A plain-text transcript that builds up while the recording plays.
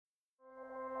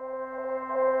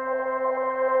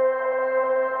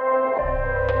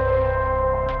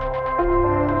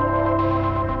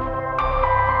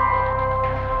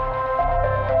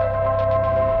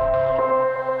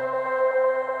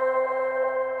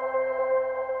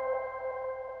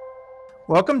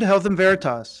Welcome to Health in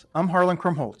Veritas. I'm Harlan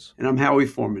Krumholtz. And I'm Howie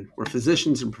Foreman. We're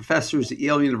physicians and professors at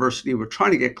Yale University. We're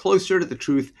trying to get closer to the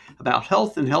truth about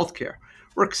health and healthcare.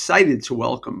 We're excited to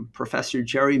welcome Professor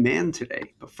Jerry Mande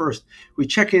today. But first, we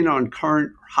check in on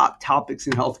current hot topics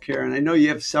in healthcare. And I know you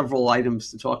have several items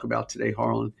to talk about today,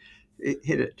 Harlan.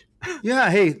 Hit it.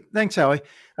 Yeah, hey, thanks, Howie.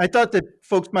 I thought that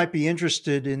folks might be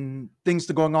interested in things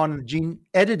that are going on in the gene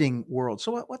editing world.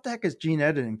 So what the heck is gene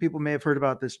editing? People may have heard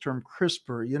about this term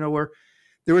CRISPR, where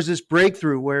there was this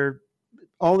breakthrough where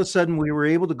all of a sudden we were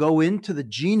able to go into the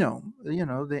genome,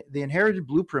 the inherited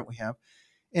blueprint we have,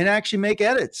 and actually make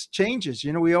edits, changes.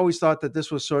 We always thought that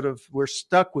this was we're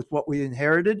stuck with what we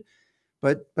inherited,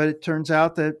 but it turns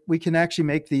out that we can actually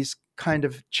make these kind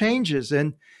of changes.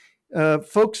 And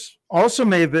folks also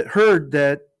may have heard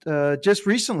that just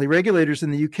recently, regulators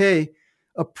in the UK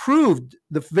approved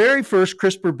the very first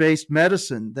CRISPR-based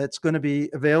medicine that's going to be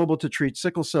available to treat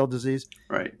sickle cell disease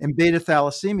and beta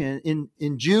thalassemia.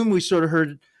 In June, we sort of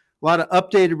heard a lot of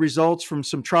updated results from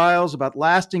some trials about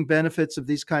lasting benefits of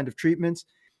these kind of treatments.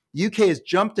 The UK has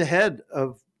jumped ahead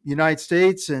of the United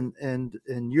States and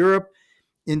Europe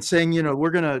in saying,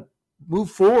 we're going to move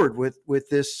forward with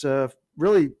this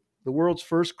really the world's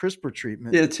first CRISPR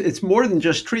treatment. Yeah, it's more than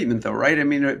just treatment, though, right? I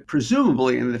mean,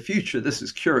 presumably in the future, this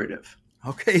is curative.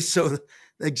 Okay, so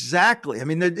exactly. I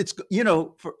mean, it's,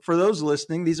 for those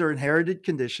listening, these are inherited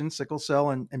conditions, sickle cell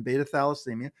and beta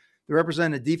thalassemia. They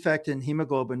represent a defect in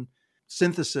hemoglobin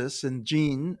synthesis and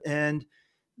gene, and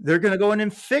they're going to go in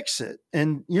and fix it.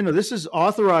 And, this is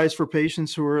authorized for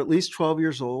patients who are at least 12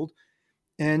 years old.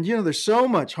 And, there's so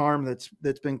much harm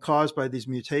that's been caused by these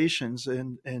mutations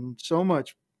and so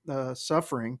much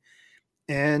suffering.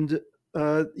 And,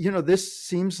 this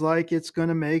seems like it's going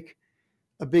to make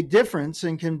a big difference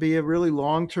and can be a really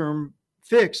long-term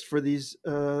fix for these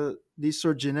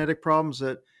sort of genetic problems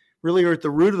that really are at the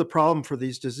root of the problem for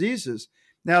these diseases.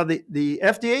 Now, the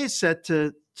FDA is set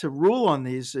to rule on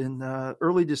these in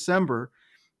early December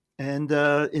and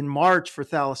in March for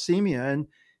thalassemia.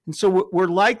 And so we're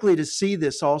likely to see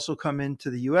this also come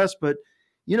into the U.S. But,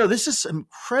 this is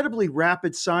incredibly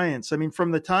rapid science. I mean,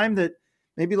 from the time that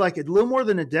maybe like a little more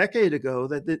than a decade ago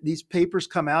that these papers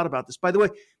come out about this. By the way,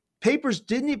 papers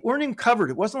weren't even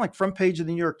covered. It wasn't like front page of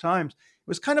the New York Times. It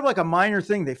was kind of like a minor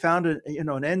thing. They found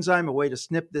an enzyme, a way to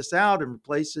snip this out and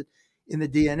replace it in the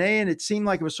DNA. And it seemed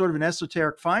like it was sort of an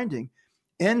esoteric finding.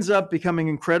 Ends up becoming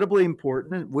incredibly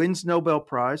important. It wins Nobel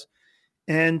Prize.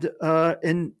 And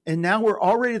now we're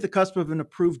already at the cusp of an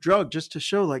approved drug, just to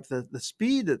show like the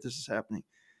speed that this is happening.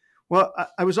 Well,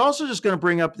 I was also just going to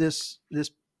bring up this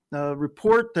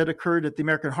report that occurred at the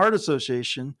American Heart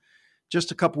Association just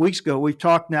a couple weeks ago. We've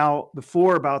talked now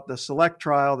before about the SELECT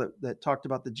trial that talked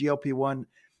about the GLP-1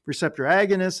 receptor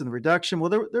agonist and the reduction. Well,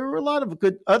 there were a lot of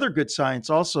other good science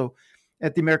also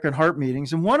at the American Heart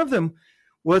meetings. And one of them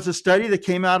was a study that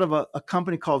came out of a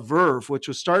company called Verve, which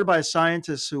was started by a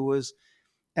scientist who was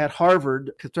at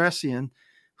Harvard, Katresian,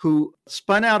 who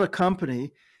spun out a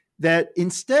company that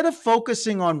instead of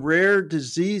focusing on rare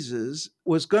diseases,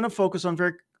 was going to focus on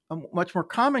a much more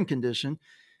common condition,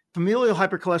 familial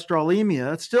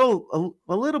hypercholesterolemia. It's still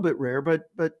a little bit rare, but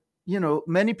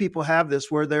many people have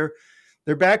this where their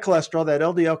bad cholesterol, that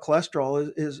LDL cholesterol,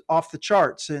 is off the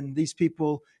charts, and these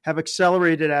people have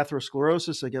accelerated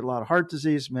atherosclerosis. They get a lot of heart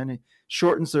disease. Many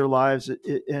shortens their lives,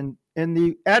 and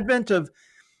the advent of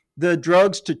the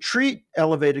drugs to treat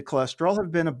elevated cholesterol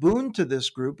have been a boon to this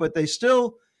group, but they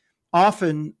still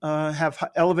often have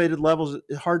elevated levels,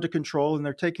 hard to control, and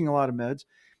they're taking a lot of meds.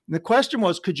 And the question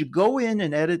was, could you go in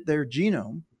and edit their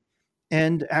genome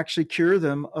and actually cure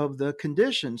them of the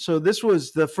condition? So this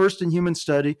was the first in human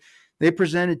study. They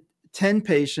presented 10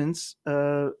 patients,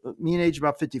 mean age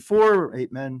about 54,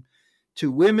 8 men,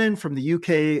 2 women from the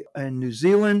UK and New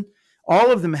Zealand.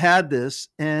 All of them had this,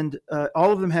 and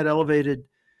all of them had elevated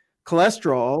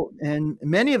cholesterol, and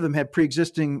many of them had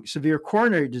pre-existing severe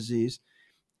coronary disease.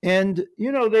 And,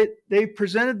 they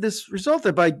presented this result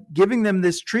that by giving them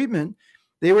this treatment,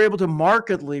 they were able to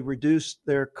markedly reduce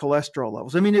their cholesterol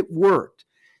levels. I mean, it worked.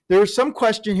 There was some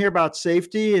question here about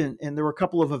safety, and there were a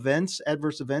couple of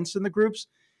adverse events in the groups.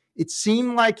 It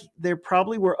seemed like they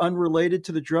probably were unrelated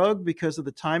to the drug because of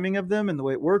the timing of them and the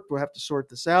way it worked. We'll have to sort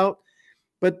this out.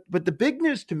 But the big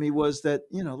news to me was that,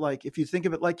 like if you think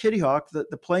of it like Kitty Hawk,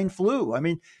 the plain flu. I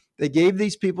mean, they gave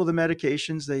these people the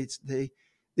medications.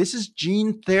 This is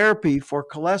gene therapy for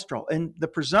cholesterol. And the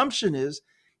presumption is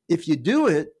if you do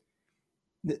it,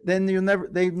 then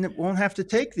they won't have to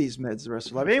take these meds the rest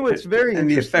of their life. Anyway, it's very interesting.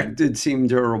 And the effect did seem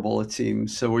durable, it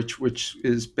seems. So which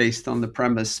is based on the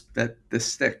premise that this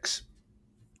sticks.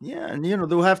 Yeah, and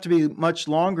there'll have to be much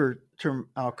longer term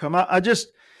outcome.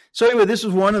 So anyway, this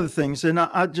is one of the things, and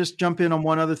I'll just jump in on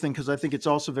one other thing because I think it's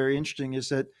also very interesting. Is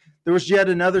that there was yet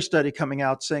another study coming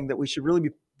out saying that we should really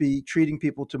be treating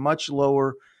people to much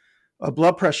lower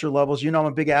blood pressure levels. I'm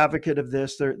a big advocate of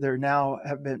this. There now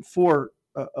have been four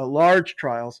large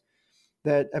trials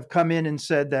that have come in and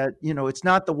said that, it's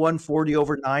not the 140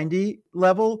 over 90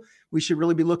 level. We should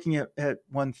really be looking at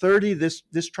 130.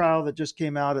 This trial that just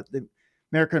came out at the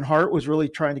American Heart was really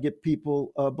trying to get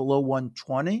people below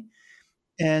 120.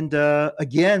 And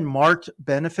again, marked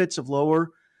benefits of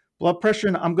lower blood pressure.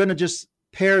 And I'm going to just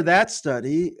pair that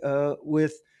study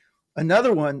with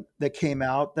another one that came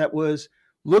out that was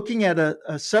looking at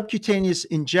a subcutaneous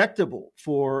injectable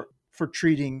for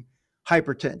treating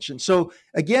hypertension. So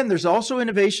again, there's also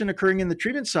innovation occurring in the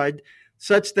treatment side,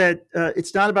 such that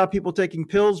it's not about people taking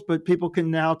pills, but people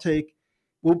can now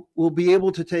will be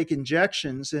able to take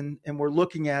injections, and we're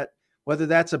looking at whether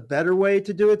that's a better way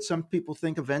to do it. Some people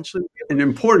think eventually. And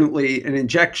importantly, an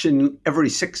injection every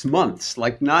 6 months,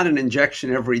 like not an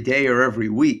injection every day or every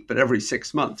week, but every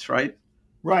 6 months, right?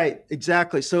 Right,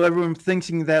 exactly. So everyone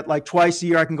thinking that like twice a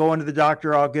year I can go into the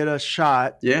doctor, I'll get a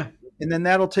shot. Yeah. And then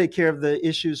that'll take care of the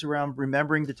issues around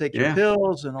remembering to take your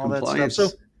pills and all Compliance. that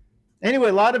stuff. So anyway,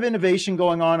 a lot of innovation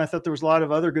going on. I thought there was a lot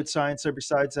of other good science there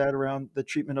besides that around the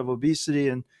treatment of obesity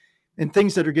and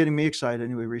things that are getting me excited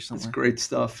anyway recently. That's great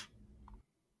stuff.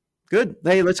 Good.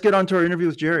 Hey, let's get on to our interview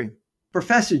with Jerry.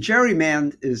 Professor Jerry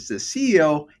Mande is the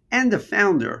CEO and the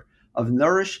founder of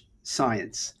Nourish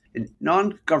Science, a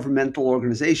non-governmental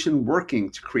organization working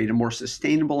to create a more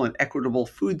sustainable and equitable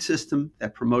food system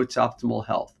that promotes optimal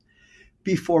health.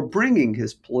 Before bringing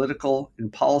his political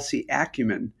and policy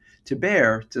acumen to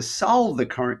bear to solve the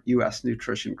current U.S.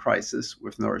 nutrition crisis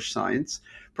with Nourish Science,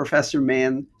 Professor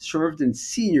Mande served in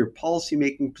senior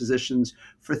policymaking positions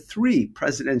for 3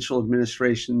 presidential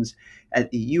administrations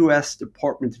at the U.S.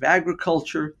 Department of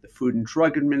Agriculture, the Food and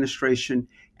Drug Administration,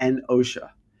 and OSHA.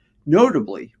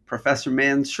 Notably, Professor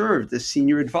Mande served as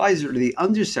senior advisor to the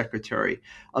Undersecretary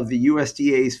of the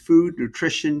USDA's Food,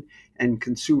 Nutrition, and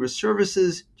Consumer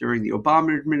Services during the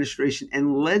Obama administration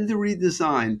and led the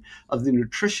redesign of the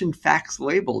nutrition facts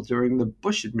label during the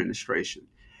Bush administration.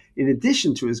 In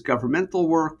addition to his governmental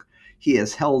work, he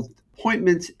has held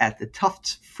appointments at the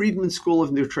Tufts Friedman School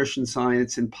of Nutrition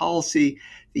Science and Policy,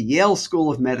 the Yale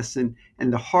School of Medicine,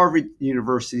 and the Harvard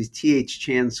University's T.H.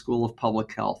 Chan School of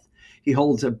Public Health. He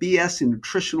holds a BS in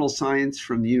Nutritional Science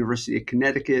from the University of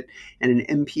Connecticut and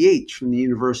an MPH from the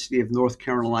University of North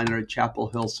Carolina at Chapel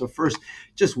Hill. So first,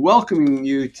 just welcoming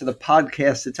you to the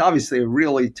podcast. It's obviously a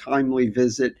really timely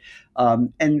visit.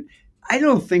 And I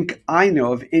don't think I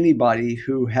know of anybody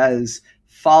who has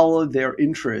followed their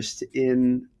interest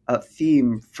in a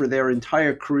theme for their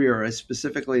entire career, as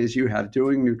specifically as you have,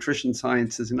 doing nutrition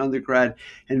science as an undergrad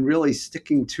and really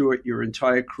sticking to it your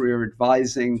entire career,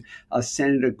 advising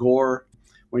Senator Gore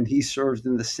when he served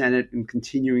in the Senate and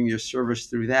continuing your service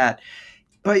through that.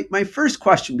 But my first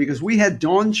question, because we had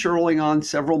Dawn Sherling on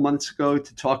several months ago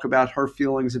to talk about her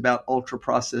feelings about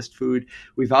ultra-processed food.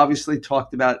 We've obviously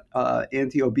talked about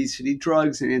anti-obesity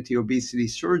drugs and anti-obesity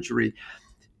surgery.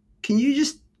 Can you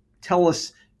just tell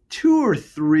us 2 or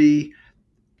 3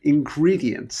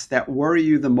 ingredients that worry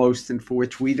you the most and for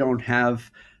which we don't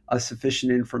have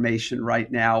sufficient information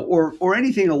right now, or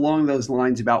anything along those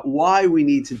lines about why we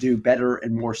need to do better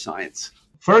and more science?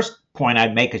 First point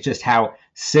I'd make is just how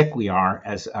sick we are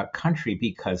as a country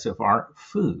because of our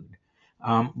food,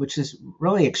 which is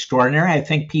really extraordinary. I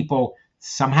think people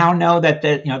somehow know that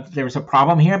there's a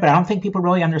problem here, but I don't think people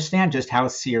really understand just how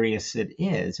serious it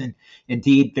is. And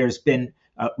indeed, there's been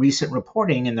recent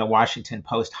reporting in the Washington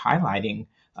Post highlighting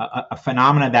a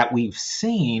phenomena that we've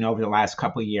seen over the last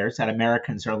couple of years, that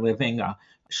Americans are living a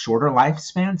shorter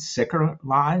lifespan, sicker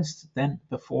lives than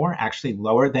before, actually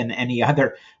lower than any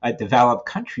other developed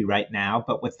country right now.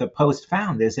 But what the Post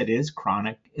found is it is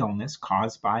chronic illness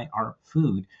caused by our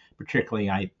food,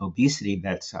 particularly obesity,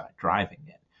 that's driving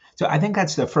it. So I think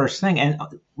that's the first thing. And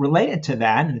related to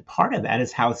that, and part of that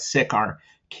is how sick our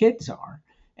kids are.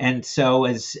 And so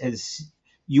as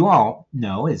you all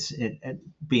know, as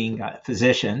being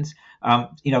physicians,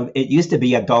 it used to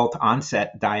be adult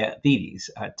onset diabetes.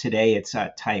 Today it's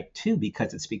type 2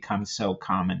 because it's become so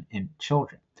common in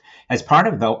children. As part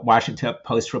of the Washington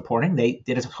Post reporting, they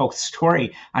did a whole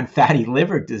story on fatty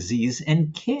liver disease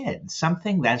in kids,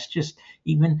 something that's just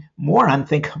even more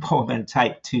unthinkable than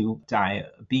type 2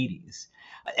 diabetes.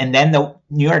 And then the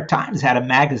New York Times had a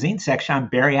magazine section on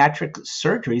bariatric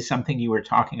surgery, something you were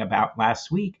talking about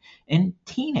last week, in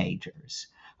teenagers.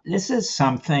 This is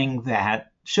something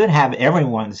that should have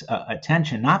everyone's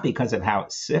attention, not because of how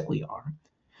sick we are,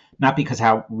 not because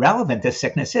how relevant this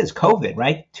sickness is. COVID,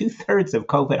 right? 2/3 of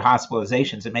COVID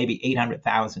hospitalizations and maybe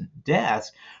 800,000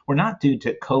 deaths were not due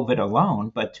to COVID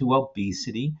alone, but to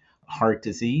obesity, heart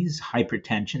disease,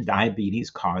 hypertension, diabetes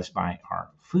caused by our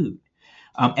food.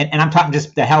 And I'm talking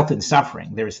just the health and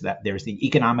suffering. There's the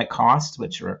economic costs,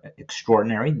 which are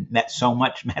extraordinary. So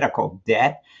much medical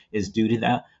debt is due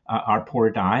to our poor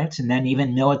diets, and then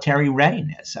even military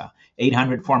readiness.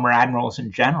 800 former admirals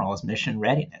and generals, mission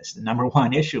readiness. The number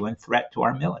one issue and threat to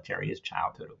our military is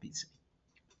childhood obesity.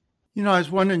 I was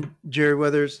wondering, Jerry,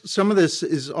 whether some of this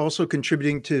is also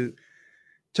contributing to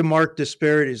marked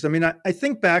disparities. I mean, I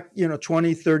think back,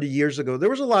 20, 30 years ago, there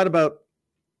was a lot about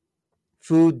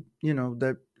food,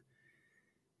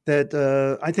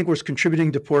 that I think was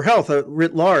contributing to poor health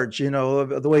writ large,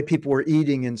 the way people were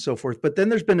eating and so forth. But then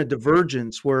there's been a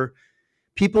divergence where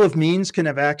people of means can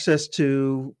have access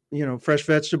to, fresh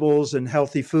vegetables and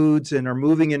healthy foods and are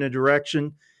moving in a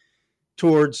direction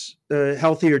towards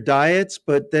healthier diets.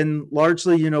 But then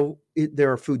largely,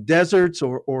 there are food deserts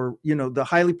or the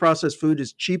highly processed food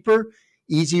is cheaper,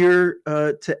 easier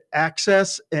to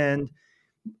access and,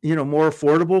 more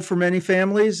affordable for many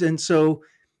families. And so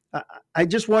I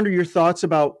just wonder your thoughts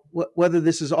about whether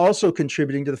this is also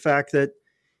contributing to the fact that,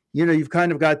 you've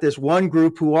kind of got this one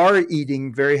group who are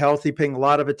eating very healthy, paying a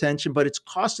lot of attention, but it's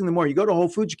costing them more. You go to Whole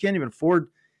Foods, you can't even afford,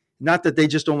 not that they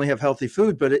just only have healthy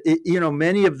food, but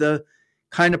many of the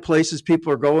kind of places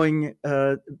people are going,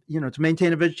 to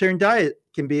maintain a vegetarian diet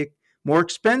can be more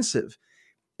expensive.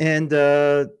 And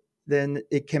then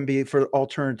it can be for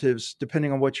alternatives,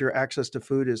 depending on what your access to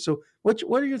food is. So what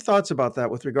are your thoughts about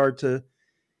that with regard to,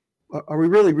 are we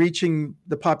really reaching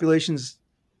the populations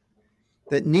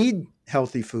that need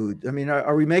healthy food? I mean,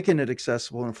 are we making it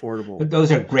accessible and affordable?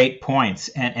 Those are great points.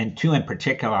 And two in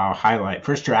particular, I'll highlight.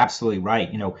 First, you're absolutely right.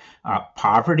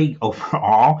 Poverty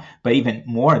overall, but even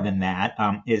more than that,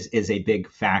 is a big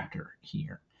factor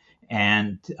here.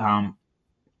 And,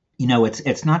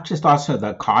 it's not just also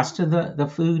the cost of the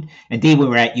food. Indeed, we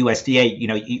were at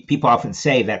USDA, people often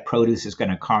say that produce is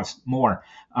going to cost more.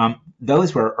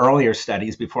 Those were earlier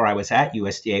studies before I was at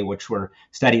USDA, which were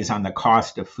studies on the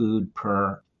cost of food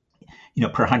per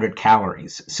 100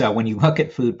 calories. So when you look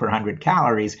at food per 100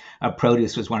 calories,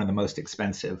 produce was one of the most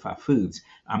expensive foods,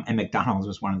 and McDonald's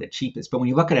was one of the cheapest. But when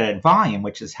you look at it at volume,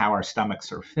 which is how our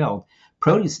stomachs are filled,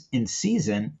 produce in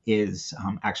season is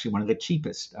actually one of the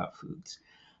cheapest foods.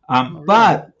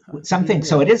 But something,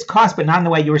 so it is cost, but not in the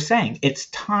way you were saying. It's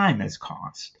time as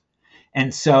cost.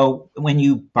 And so when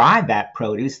you buy that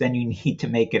produce, then you need to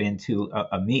make it into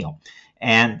a meal.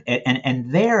 And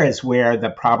there is where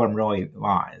the problem really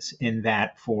lies, in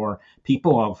that for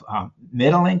people of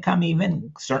middle income,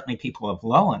 even certainly people of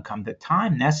low income, the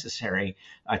time necessary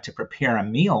to prepare a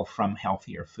meal from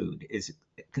healthier food is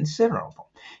considerable.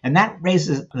 And that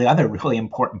raises the other really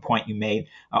important point you made,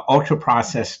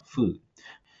 ultra-processed food.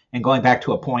 And going back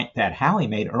to a point that Howie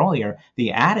made earlier,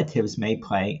 the additives may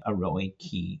play a really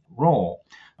key role.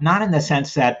 Not in the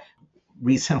sense that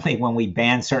recently when we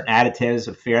banned certain additives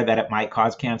of fear that it might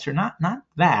cause cancer, not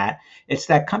that. It's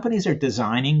that companies are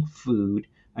designing food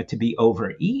to be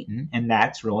overeaten, and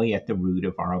that's really at the root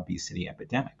of our obesity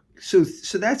epidemic. So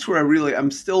that's where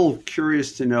I'm still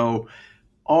curious to know,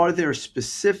 are there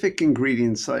specific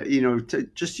ingredients, to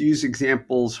just use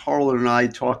examples, Harlan and I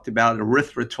talked about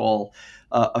erythritol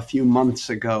a few months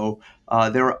ago.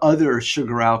 There are other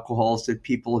sugar alcohols that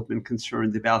people have been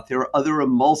concerned about. There are other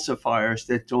emulsifiers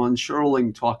that Dawn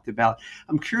Sherling talked about.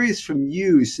 I'm curious from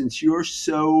you, since you're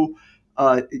so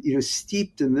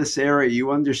steeped in this area,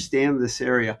 you understand this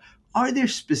area, are there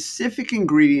specific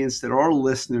ingredients that our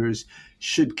listeners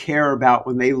should care about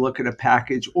when they look at a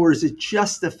package, or is it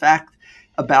just the fact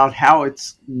about how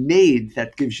it's made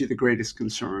that gives you the greatest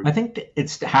concern? I think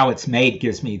it's how it's made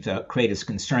gives me the greatest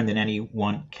concern than any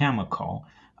one chemical.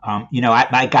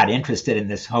 I got interested in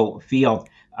this whole field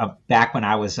back when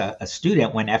I was a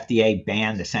student, when FDA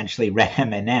banned essentially red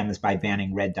M&Ms by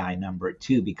banning red dye number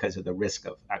 2 because of the risk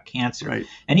of cancer. Right.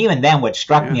 And even then, what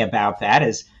struck me about that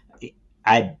is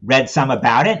I read some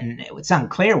about it, and it was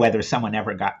unclear whether someone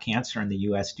ever got cancer in the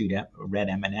U.S. due to red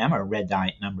M&M or red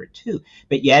dye number 2.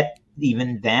 But yet,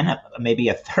 even then, maybe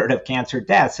a third of cancer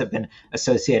deaths have been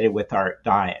associated with our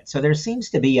diet. So there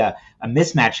seems to be a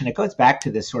mismatch, and it goes back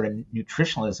to this sort of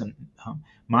nutritionalism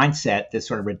mindset, this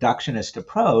sort of reductionist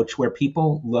approach where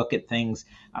people look at things.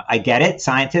 I get it.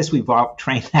 Scientists, we've all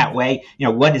trained that way.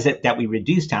 What is it that we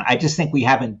reduce down? I just think we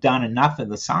haven't done enough of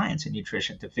the science in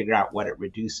nutrition to figure out what it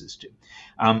reduces to.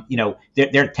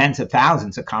 There are tens of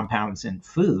thousands of compounds in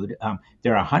food.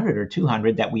 There are 100 or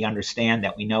 200 that we understand,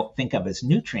 that we think of as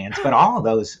nutrients, but all of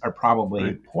those are probably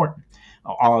important.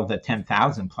 All of the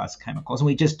 10,000 plus chemicals, and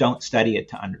we just don't study it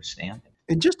to understand it.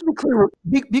 And just to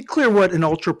be clear what an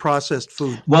ultra-processed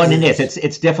food Well, is. it is.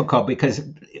 It's difficult because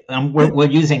we're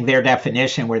using their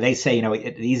definition where they say,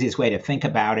 the easiest way to think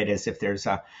about it is if there's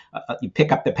you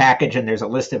pick up the package and there's a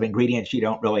list of ingredients you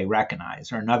don't really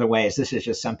recognize. Or another way is this is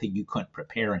just something you couldn't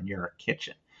prepare in your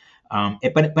kitchen.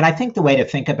 But I think the way to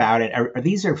think about it are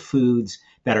these are foods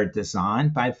that are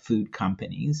designed by food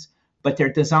companies, but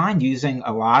they're designed using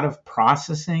a lot of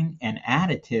processing and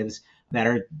additives that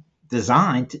are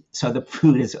designed so the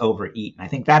food is overeaten. I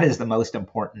think that is the most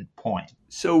important point.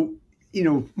 So,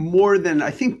 more than,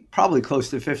 I think probably close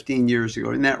to 15 years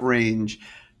ago, in that range,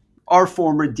 our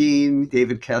former dean,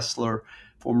 David Kessler,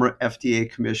 former FDA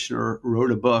commissioner,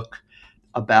 wrote a book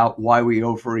about why we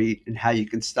overeat and how you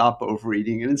can stop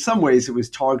overeating. And in some ways, it was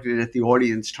targeted at the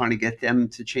audience, trying to get them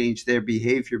to change their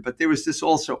behavior. But there was this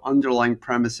also underlying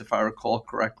premise, if I recall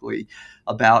correctly,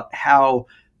 about how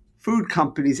food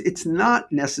companies, it's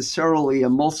not necessarily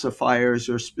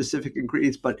emulsifiers or specific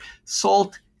ingredients, but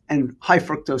salt and high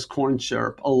fructose corn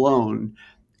syrup alone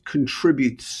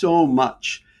contribute so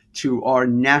much to our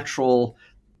natural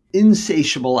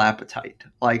insatiable appetite.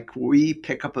 Like we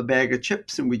pick up a bag of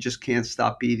chips and we just can't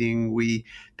stop eating. We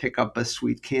pick up a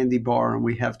sweet candy bar and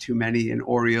we have too many, and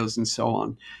Oreos and so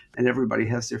on. And everybody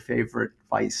has their favorite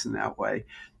vice in that way.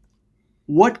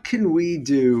 What can we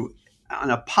do on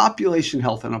a population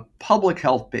health, on a public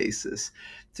health basis,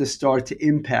 to start to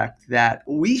impact that?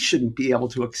 We shouldn't be able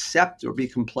to accept or be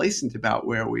complacent about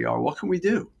where we are. What can we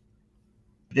do?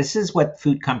 This is what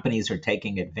food companies are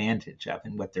taking advantage of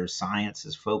and what their science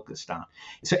is focused on.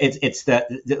 So it's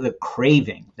the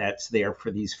craving that's there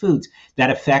for these foods that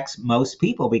affects most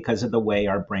people because of the way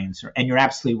our brains are. And you're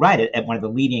absolutely right. And one of the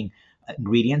leading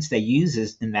ingredients they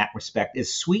use in that respect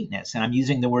is sweetness. And I'm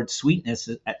using the word sweetness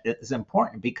is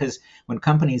important because when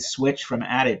companies switch from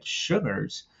added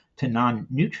sugars to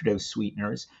non-nutritive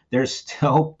sweeteners, they're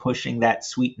still pushing that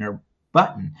sweetener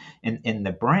button in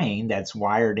the brain that's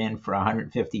wired in for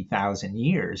 150,000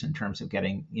 years in terms of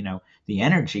getting, the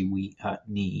energy we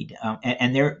need.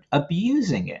 And they're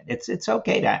abusing it. It's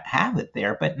okay to have it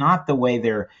there, but not the way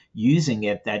they're using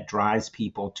it that drives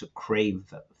people to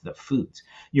crave the foods.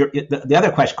 The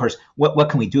other question, of course, what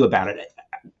can we do about it?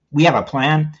 We have a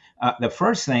plan. The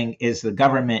first thing is the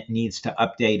government needs to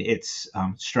update its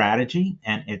strategy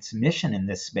and its mission in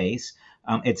this space.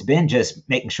 It's been just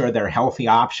making sure there are healthy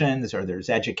options or there's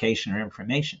education or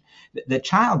information. The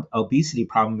child obesity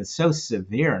problem is so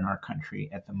severe in our country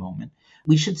at the moment.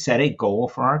 We should set a goal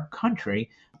for our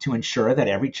country to ensure that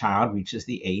every child reaches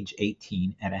the age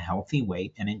 18 at a healthy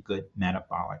weight and in good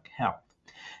metabolic health.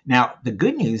 Now, the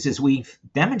good news is we've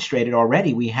demonstrated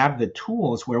already we have the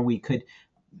tools where we could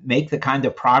make the kind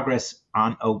of progress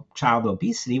on child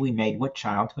obesity we made with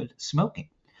childhood smoking.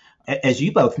 As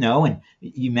you both know, and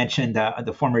you mentioned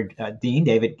the former dean,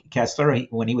 David Kessler,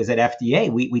 when he was at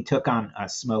FDA, we took on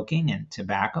smoking and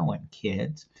tobacco in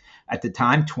kids. At the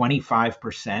time,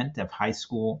 25% of high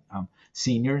school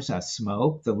seniors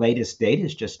smoke. The latest data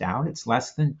is just out. It's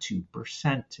less than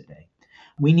 2% today.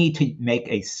 We need to make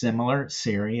a similar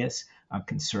serious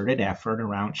concerted effort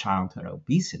around childhood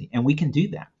obesity, and we can do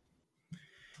that.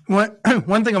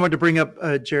 One thing I wanted to bring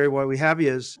up, Jerry, while we have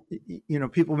you is,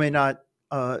 people may not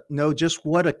know just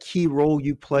what a key role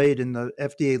you played in the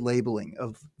FDA labeling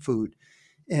of food.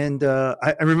 And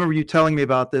I remember you telling me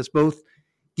about this, both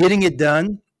getting it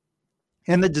done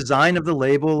and the design of the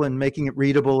label and making it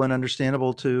readable and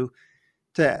understandable to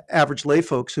average lay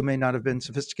folks who may not have been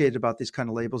sophisticated about these kind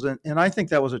of labels. And I think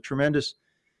that was a tremendous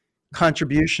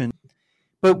contribution.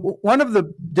 But one of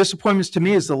the disappointments to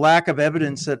me is the lack of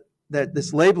evidence that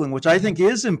this labeling, which I think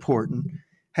is important,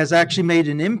 has actually made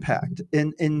an impact.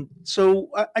 And so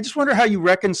I just wonder how you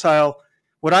reconcile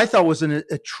what I thought was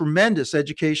a tremendous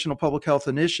educational public health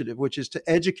initiative, which is to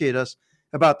educate us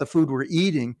about the food we're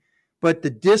eating, but the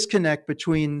disconnect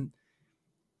between,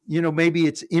 maybe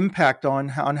its impact on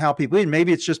how people eat.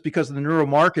 Maybe it's just because of the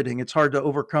neuromarketing. It's hard to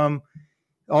overcome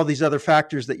all these other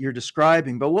factors that you're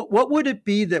describing. But what would it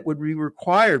be that would be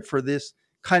required for this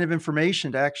kind of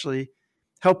information to actually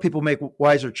help people make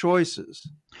wiser choices.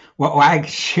 Well, I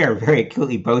share very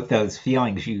acutely both those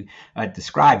feelings you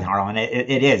described, Harlan.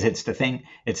 It is. It's the thing.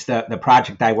 It's the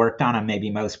project I worked on. I'm maybe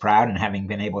most proud in having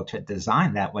been able to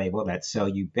design that label that's so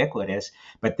ubiquitous.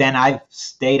 But then I've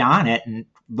stayed on it and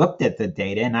looked at the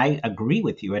data, and I agree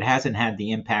with you. It hasn't had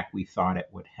the impact we thought it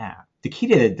would have. The key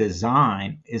to the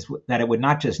design is that it would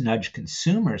not just nudge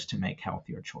consumers to make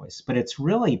healthier choice, but it's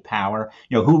really power.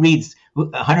 Who reads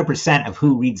 100% of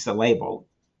who reads the label?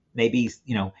 Maybe,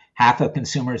 half of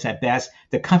consumers at best.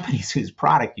 The companies whose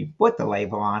product you put the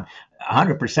label on,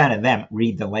 100% of them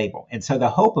read the label. And so the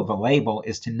hope of a label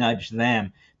is to nudge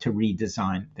them to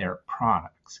redesign their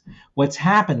products. What's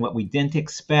happened, what we didn't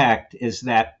expect, is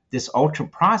that this ultra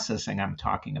processing I'm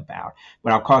talking about,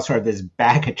 what I'll call sort of this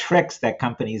bag of tricks that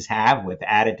companies have with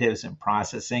additives and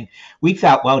processing, we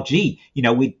felt, well,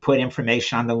 we'd put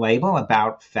information on the label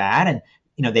about fat, and,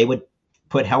 they would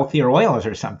put healthier oils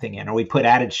or something in, or we put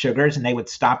added sugars and they would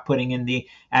stop putting in the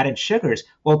added sugars.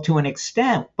 Well, to an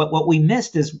extent, but what we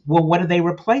missed is, well, what do they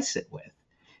replace it with?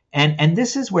 And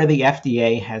this is where the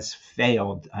FDA has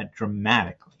failed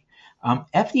dramatically.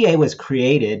 FDA was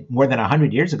created more than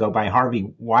 100 years ago by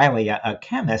Harvey Wiley, a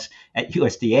chemist at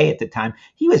USDA at the time.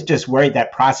 He was just worried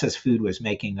that processed food was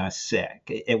making us sick.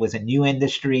 It was a new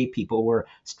industry. People were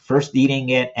first eating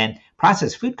it, and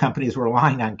processed food companies were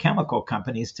relying on chemical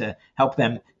companies to help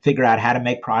them figure out how to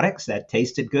make products that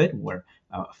tasted good, were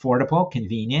affordable,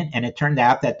 convenient, and it turned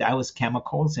out that those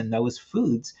chemicals and those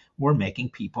foods were making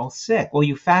people sick. Well,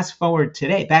 you fast forward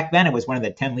today. Back then, it was one of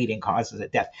the 10 leading causes of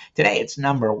death. Today, it's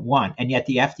number one, and yet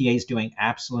the FDA is doing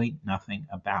absolutely nothing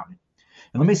about it.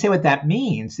 And let me say what that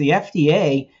means. The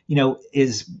FDA,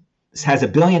 has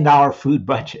 $1 billion food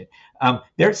budget.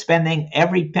 They're spending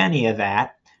every penny of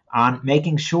that on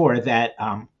making sure that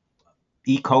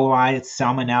E. coli,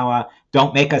 salmonella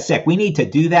don't make us sick. We need to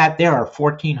do that. There are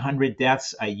 1,400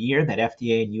 deaths a year that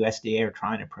FDA and USDA are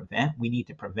trying to prevent. We need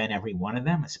to prevent every one of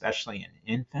them, especially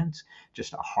in infants.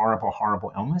 Just a horrible,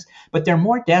 horrible illness. But there are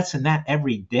more deaths than that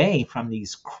every day from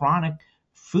these chronic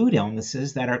food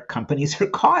illnesses that our companies are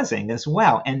causing as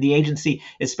well. And the agency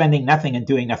is spending nothing and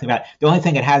doing nothing about it. The only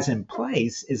thing it has in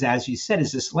place is, as you said,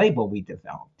 is this label we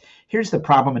developed. Here's the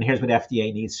problem, and here's what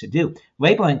FDA needs to do.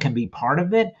 Labeling can be part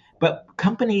of it, but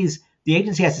the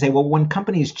agency has to say, well, when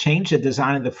companies change the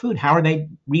design of the food, how are they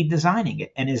redesigning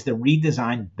it? And is the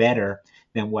redesign better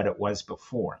than what it was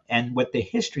before? And what the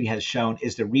history has shown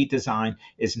is the redesign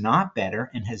is not better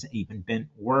and has even been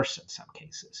worse in some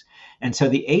cases. And so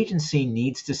the agency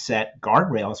needs to set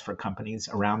guardrails for companies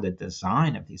around the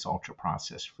design of these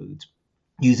ultra-processed foods.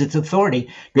 Use its authority.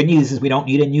 Good news is we don't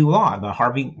need a new law. The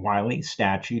Harvey Wiley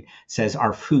statute says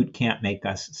our food can't make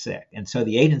us sick. And so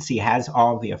the agency has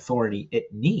all the authority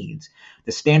it needs.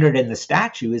 The standard in the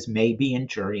statute is may be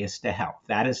injurious to health.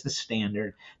 That is the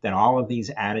standard that all of these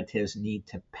additives need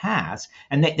to pass.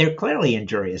 And they're clearly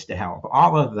injurious to health.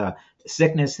 All of the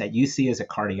sickness that you see as a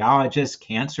cardiologist,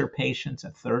 cancer patients, a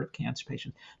third of cancer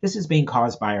patients, this is being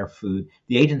caused by our food.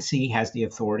 The agency has the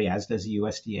authority, as does the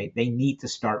USDA. They need to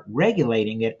start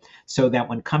regulating it so that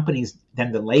when companies,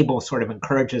 then the label sort of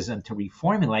encourages them to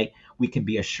reformulate, we can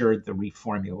be assured the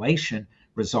reformulation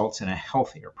results in a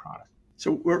healthier product.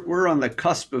 So we're on the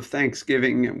cusp of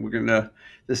Thanksgiving, and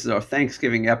this is our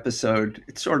Thanksgiving episode.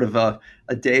 It's sort of a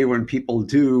day when people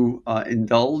do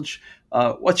indulge.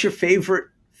 What's your favorite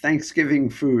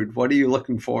Thanksgiving food? What are you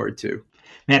looking forward to?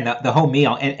 Man, the whole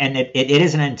meal. And it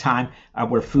isn't in time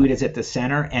where food is at the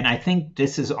center. And I think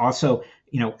this is also,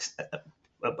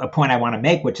 a point I want to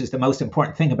make, which is the most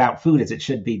important thing about food is it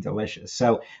should be delicious.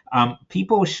 So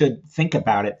people should think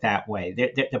about it that way.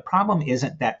 The problem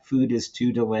isn't that food is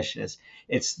too delicious.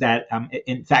 It's that,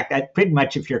 in fact, pretty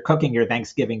much if you're cooking your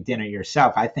Thanksgiving dinner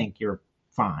yourself, I think you're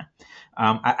fine.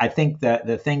 I think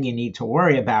the thing you need to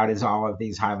worry about is all of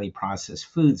these highly processed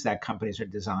foods that companies are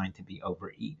designed to be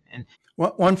overeaten. And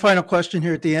one final question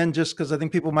here at the end, just because I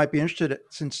think people might be interested,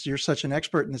 since you're such an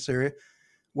expert in this area.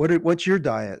 What's your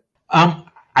diet?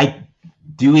 I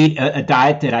do eat a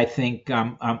diet that I think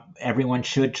everyone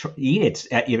should eat. It's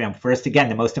first, again,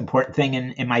 the most important thing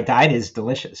in my diet is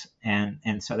delicious,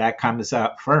 and so that comes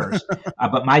up first.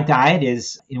 But my diet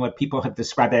is, what people have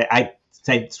described. I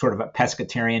say sort of a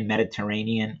pescatarian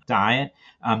Mediterranean diet.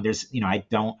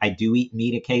 I do eat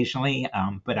meat occasionally,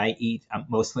 but I eat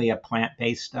mostly a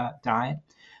plant-based diet.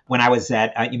 When I was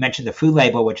at, you mentioned the food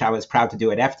label, which I was proud to do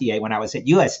at FDA. When I was at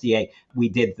USDA, we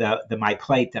did the My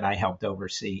Plate that I helped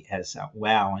oversee as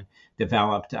well and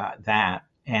developed that.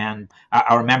 And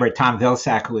I remember Tom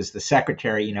Vilsack, who was the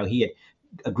secretary, he had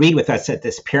agreed with us that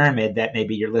this pyramid that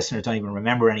maybe your listeners don't even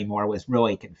remember anymore was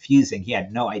really confusing. He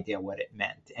had no idea what it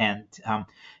meant.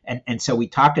 And so we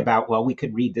talked about, well, we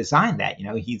could redesign that.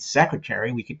 He's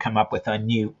secretary. We could come up with a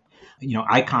new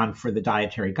icon for the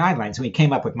dietary guidelines. And we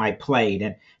came up with my plate.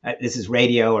 And this is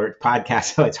radio or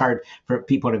podcast, so it's hard for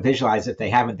people to visualize. If they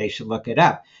haven't, they should look it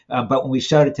up. But when we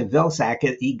showed it to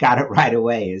Vilsack, he got it right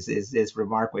away. His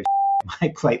remark was, my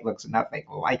plate looks nothing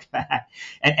like that.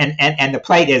 And the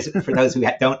plate is, for those who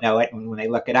don't know it, when they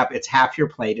look it up, it's half your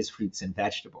plate is fruits and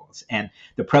vegetables. And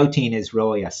the protein is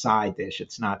really a side dish.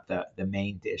 It's not the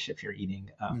main dish if you're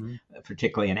eating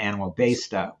particularly an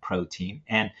animal-based protein.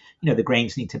 And, the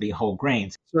grains need to be whole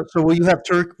grains. So will you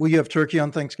have turkey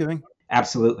on Thanksgiving?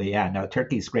 Absolutely, yeah. No,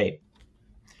 turkey's great.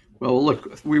 Well,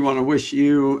 look, we want to wish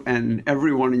you and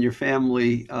everyone in your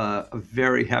family a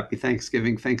very happy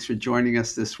Thanksgiving. Thanks for joining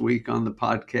us this week on the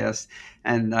podcast.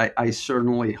 And I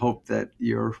certainly hope that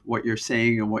what you're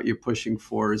saying and what you're pushing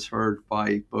for is heard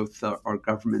by both our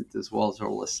government as well as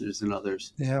our listeners and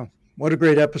others. Yeah. What a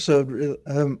great episode.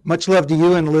 Much love to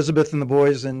you and Elizabeth and the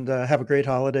boys, and have a great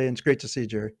holiday. And it's great to see you,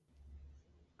 Jerry.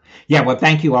 Yeah, well,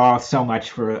 thank you all so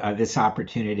much for this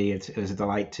opportunity. It was a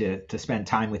delight to spend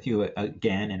time with you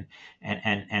again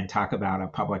and talk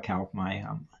about public health,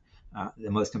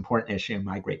 the most important issue,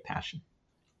 my great passion.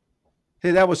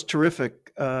 Hey, that was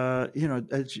terrific.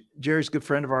 Jerry's a good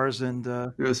friend of ours, and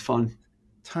it was fun.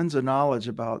 Tons of knowledge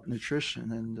about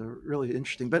nutrition and really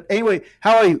interesting. But anyway,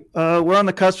 how are you? We're on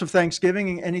the cusp of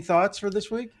Thanksgiving. Any thoughts for this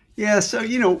week? Yeah, so,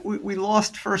 we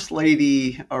lost First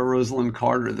Lady Rosalind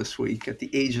Carter this week at the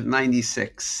age of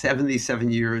 96, 77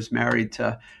 years, married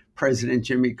to President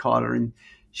Jimmy Carter. And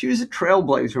she was a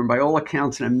trailblazer and by all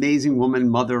accounts, an amazing woman,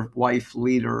 mother, wife,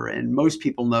 leader. And most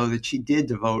people know that she did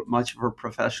devote much of her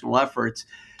professional efforts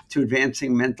to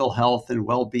advancing mental health and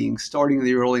well-being, starting in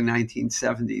the early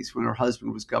 1970s when her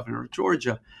husband was governor of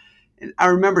Georgia. And I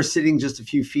remember sitting just a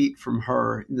few feet from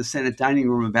her in the Senate dining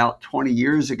room about 20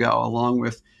 years ago, along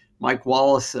with Mike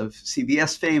Wallace of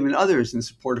CBS fame and others in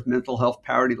support of mental health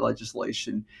parity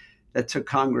legislation that took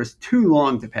Congress too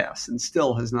long to pass and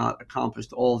still has not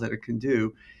accomplished all that it can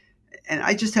do. And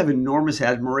I just have enormous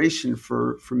admiration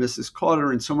for Mrs.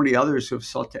 Carter and so many others who have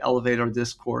sought to elevate our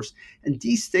discourse and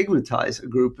destigmatize a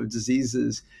group of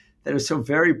diseases that are so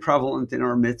very prevalent in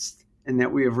our midst and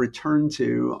that we have returned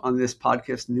to on this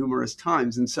podcast numerous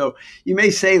times. And so you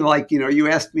may say, you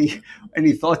asked me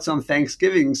any thoughts on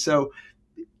Thanksgiving. So,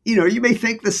 you may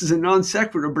think this is a non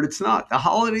sequitur, but it's not. The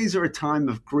holidays are a time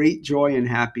of great joy and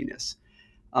happiness.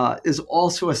 There's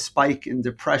also a spike in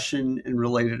depression and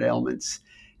related ailments.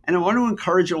 And I want to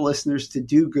encourage our listeners to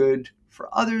do good for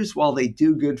others while they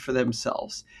do good for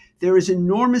themselves. There is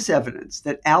enormous evidence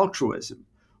that altruism,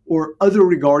 or other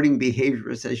regarding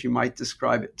behaviors, as you might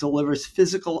describe it, delivers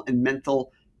physical and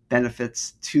mental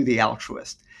benefits to the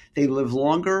altruist. They live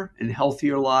longer and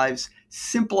healthier lives.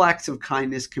 Simple acts of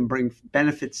kindness can bring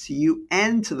benefits to you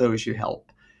and to those you help.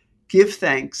 Give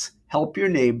thanks, help your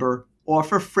neighbor,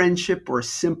 offer friendship or a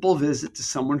simple visit to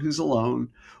someone who's alone,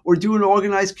 or do an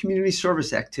organized community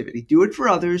service activity. Do it for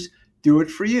others, do it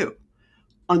for you.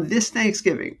 On this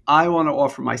Thanksgiving, I want to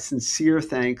offer my sincere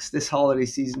thanks this holiday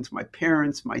season to my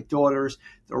parents, my daughters,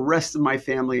 the rest of my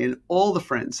family, and all the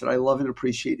friends that I love and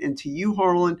appreciate. And to you,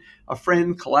 Harlan, a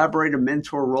friend, collaborator,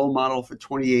 mentor, role model for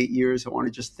 28 years. I want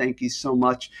to just thank you so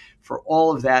much for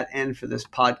all of that and for this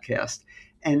podcast.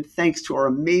 And thanks to our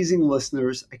amazing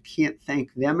listeners. I can't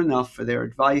thank them enough for their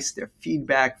advice, their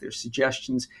feedback, their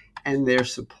suggestions, and their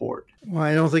support. Well,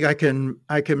 I don't think I can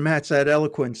match that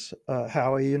eloquence,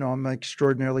 Howie. I'm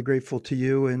extraordinarily grateful to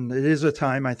you. And it is a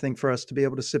time, I think, for us to be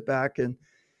able to sit back and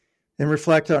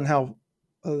reflect on how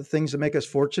the things that make us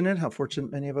fortunate, how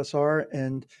fortunate many of us are.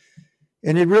 And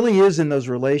it really is in those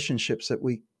relationships that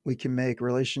we can make,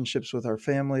 relationships with our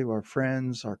family, our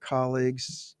friends, our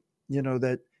colleagues,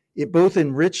 that it both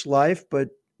enrich life, but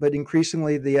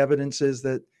increasingly the evidence is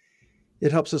that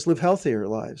it helps us live healthier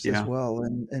lives as well,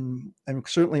 and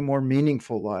certainly more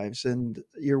meaningful lives. And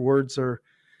your words are,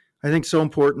 I think, so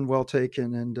important, well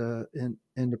taken,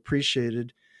 and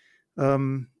appreciated.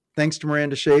 Thanks to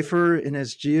Miranda Schaefer,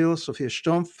 Inez Gil, Sophia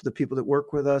Stumpf, the people that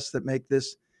work with us that make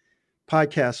this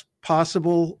podcast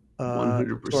possible.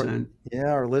 100%.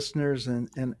 Our listeners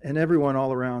and everyone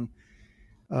all around.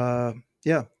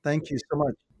 Thank you so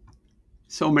much.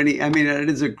 So many. I mean, it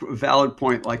is a valid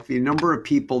point. Like the number of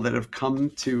people that have come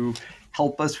to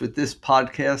help us with this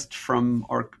podcast from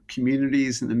our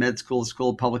communities in the med school, the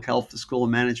School of Public Health, the School of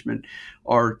Management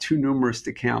are too numerous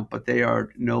to count, but they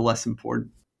are no less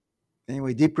important.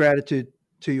 Anyway, deep gratitude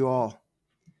to you all.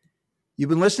 You've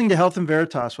been listening to Health in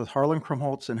Veritas with Harlan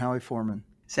Krumholtz and Howie Foreman.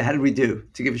 So how did we do?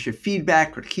 To give us your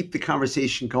feedback or to keep the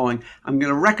conversation going, I'm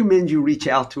going to recommend you reach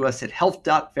out to us at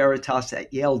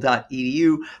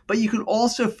health.veritas@yale.edu, but you can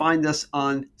also find us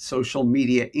on social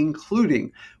media,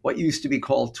 including what used to be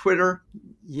called Twitter.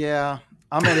 Yeah.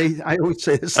 I always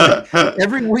say this, like,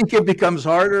 every week it becomes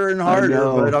harder and harder,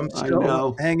 but I'm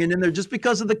still hanging in there just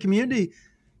because of the community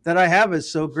that I have is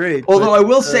so great. Although I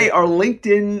will say our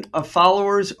LinkedIn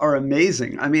followers are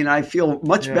amazing. I mean, I feel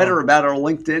much better about our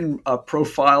LinkedIn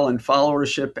profile and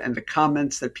followership, and the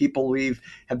comments that people leave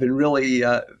have been really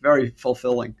very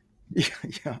fulfilling.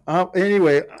 Yeah.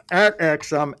 Anyway, at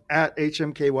X, I'm at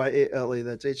HMKYALE.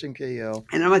 That's HMKL.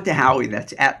 And I'm at the Howie.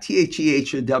 That's at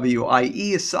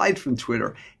THEHOWIE, aside from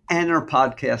Twitter and our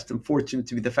podcast. I'm fortunate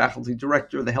to be the faculty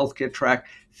director of the healthcare track,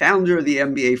 founder of the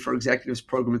MBA for Executives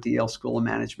program at the Yale School of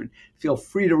Management. Feel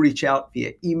free to reach out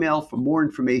via email for more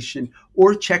information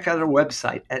or check out our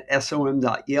website at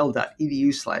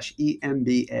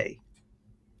som.yale.edu/EMBA.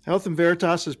 Health in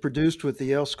Veritas is produced with the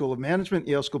Yale School of Management,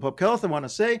 Yale School of Public Health. I want to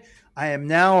say I am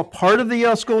now a part of the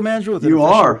Yale School of Management with an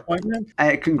official appointment.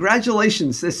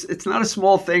 Congratulations. It's not a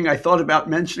small thing. I thought about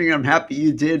mentioning it. I'm happy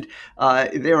you did.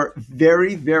 There are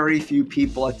very, very few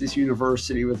people at this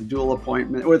university with a dual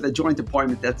appointment or the joint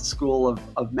appointment at the School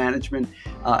of Management,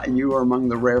 and you are among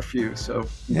the rare few. So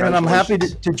and I'm happy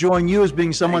to join you as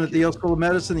being someone at the Yale School of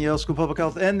Medicine, the Yale School of Public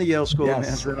Health, and the Yale School of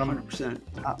Management. 100%.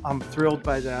 I'm thrilled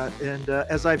by that. And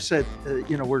as I've said,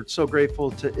 we're so grateful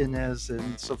to Inez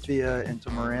and Sophia and to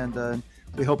Miranda, and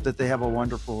we hope that they have a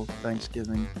wonderful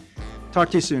Thanksgiving.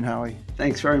 Talk to you soon, Howie.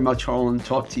 Thanks very much, Harlan.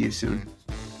 Talk to you soon.